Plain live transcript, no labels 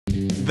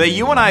The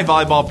UNI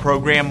Volleyball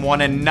program won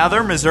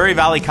another Missouri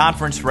Valley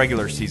Conference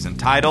Regular Season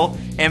Title,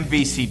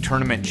 MVC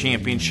Tournament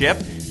Championship.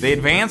 They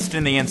advanced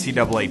in the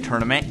NCAA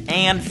Tournament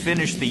and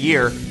finished the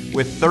year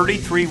with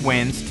 33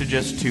 wins to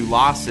just 2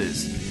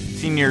 losses.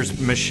 Seniors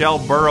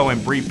Michelle Burrow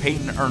and Bre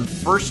Payton earned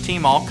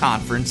first-team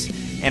All-Conference,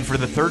 and for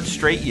the 3rd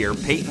straight year,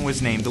 Payton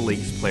was named the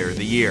league's Player of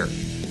the Year.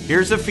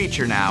 Here's a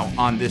feature now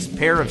on this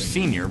pair of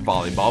senior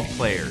volleyball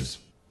players.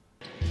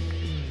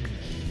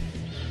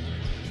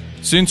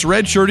 Since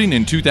redshirting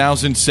in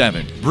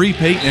 2007, Bre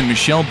Payton and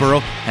Michelle Burrow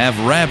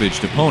have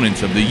ravaged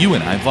opponents of the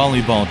UNI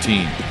volleyball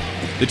team.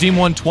 The team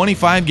won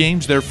 25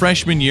 games their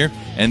freshman year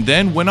and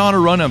then went on a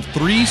run of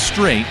 3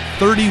 straight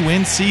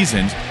 30-win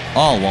seasons,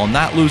 all while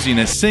not losing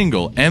a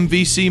single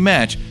MVC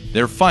match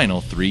their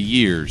final 3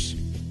 years.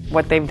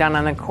 What they've done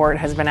on the court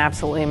has been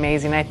absolutely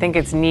amazing. I think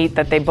it's neat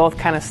that they both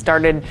kind of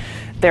started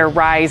their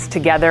rise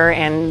together,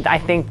 and I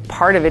think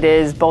part of it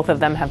is both of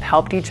them have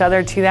helped each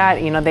other to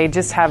that. You know, they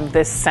just have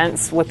this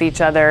sense with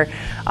each other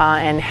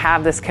and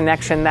have this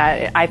connection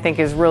that I think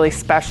is really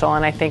special,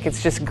 and I think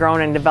it's just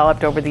grown and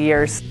developed over the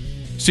years.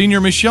 Senior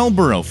Michelle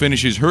Burrow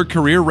finishes her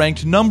career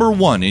ranked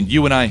 #1 in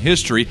UNI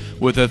history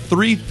with a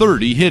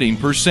 .330 hitting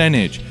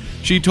percentage.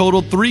 She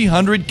totaled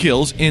 300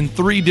 kills in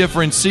 3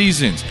 different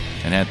seasons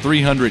and had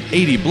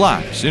 380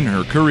 blocks in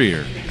her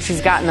career.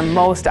 She's gotten the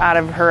most out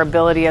of her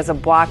ability as a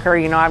blocker.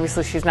 You know,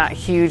 obviously she's not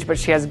huge, but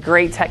she has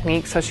great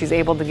technique, so she's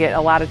able to get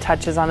a lot of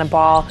touches on the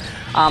ball.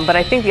 But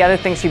I think the other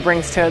thing she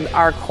brings to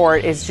our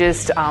court is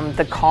just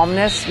the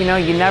calmness. You know,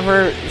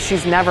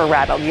 she's never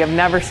rattled. You have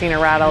never seen her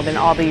rattled in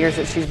all the years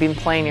that she's been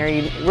playing here.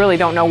 You really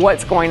don't know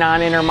what's going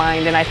on in her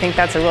mind, and I think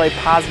that's a really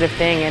positive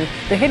thing. And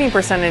the hitting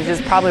percentage is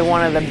probably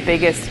one of the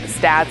biggest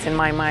stats in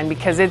my mind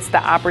because it's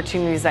the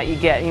opportunities that you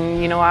get.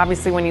 And, you know,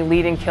 obviously when you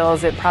lead in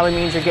kills, it probably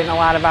means you're getting a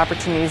lot of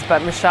opportunities,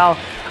 but Michelle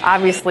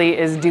obviously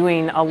is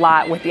doing a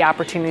lot with the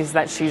opportunities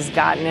that she's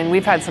gotten. And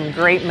we've had some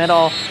great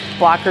middle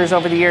blockers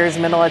over the years,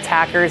 middle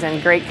attackers,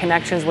 and great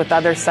connections with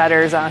other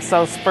setters.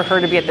 So for her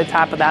to be at the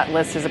top of that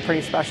list is a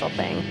pretty special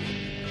thing.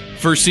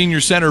 For senior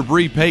center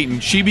Bre Payton,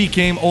 she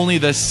became only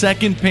the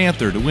 2nd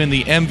Panther to win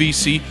the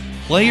MVC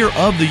Player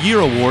of the Year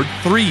award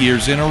 3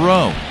 years in a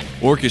row,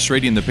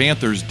 orchestrating the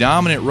Panthers'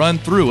 dominant run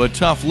through a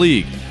tough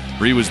league.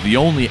 Bre was the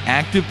only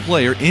active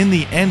player in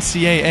the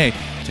NCAA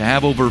to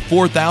have over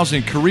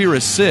 4,000 career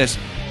assists,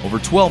 over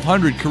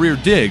 1,200 career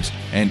digs,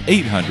 and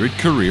 800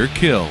 career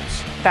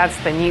kills. That's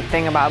the neat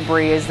thing about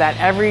Bre is that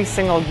every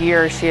single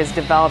year she has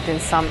developed in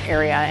some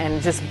area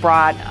and just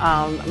brought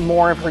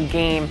more of her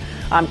game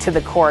to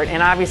the court.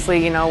 And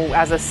obviously, you know,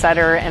 as a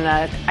setter, and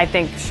I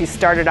think she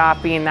started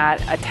off being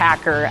that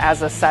attacker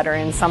as a setter.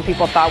 And some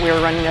people thought we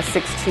were running a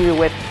 6-2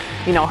 with,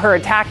 you know, her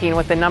attacking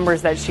with the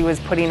numbers that she was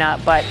putting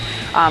up. But,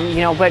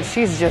 you know, but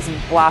she's just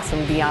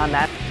blossomed beyond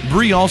that.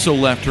 Bre also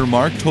left her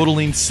mark,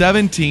 totaling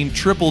 17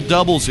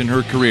 triple-doubles in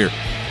her career,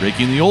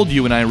 breaking the old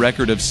UNI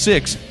record of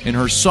 6 in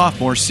her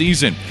sophomore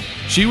season.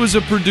 She was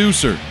a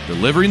producer,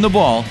 delivering the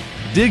ball,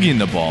 digging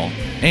the ball,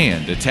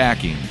 and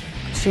attacking.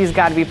 She's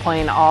got to be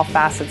playing all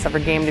facets of her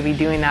game to be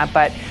doing that.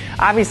 But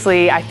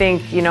obviously, I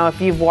think, you know, if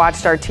you've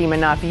watched our team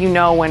enough, you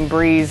know when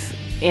Bre's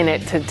in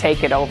it to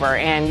take it over.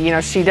 And, you know,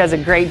 she does a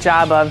great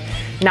job of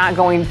not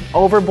going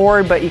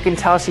overboard, but you can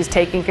tell she's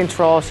taking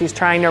control. She's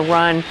trying to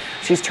run.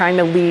 She's trying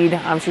to lead.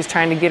 She's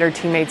trying to get her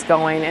teammates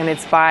going. And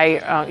it's by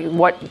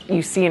what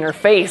you see in her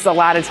face a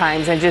lot of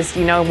times. And just,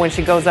 you know, when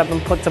she goes up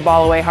and puts the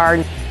ball away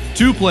hard.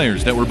 2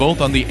 players that were both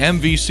on the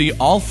MVC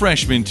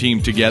All-Freshman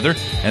team together,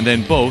 and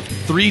then both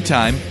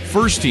 3-time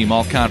first-team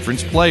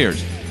All-Conference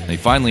players. They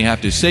finally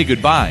have to say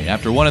goodbye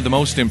after one of the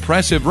most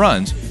impressive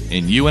runs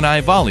in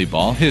UNI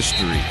volleyball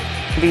history.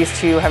 These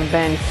two have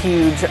been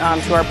huge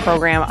to our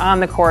program on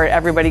the court.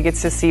 Everybody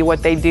gets to see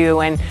what they do,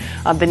 and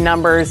the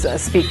numbers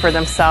speak for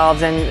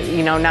themselves, and,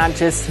 you know, not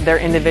just their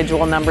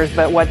individual numbers,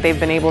 but what they've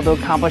been able to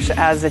accomplish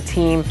as a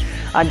team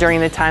during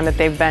the time that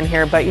they've been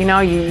here. But, you know,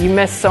 you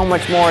miss so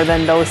much more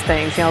than those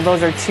things. You know,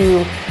 those are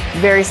 2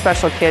 very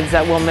special kids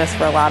that we'll miss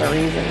for a lot of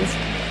reasons.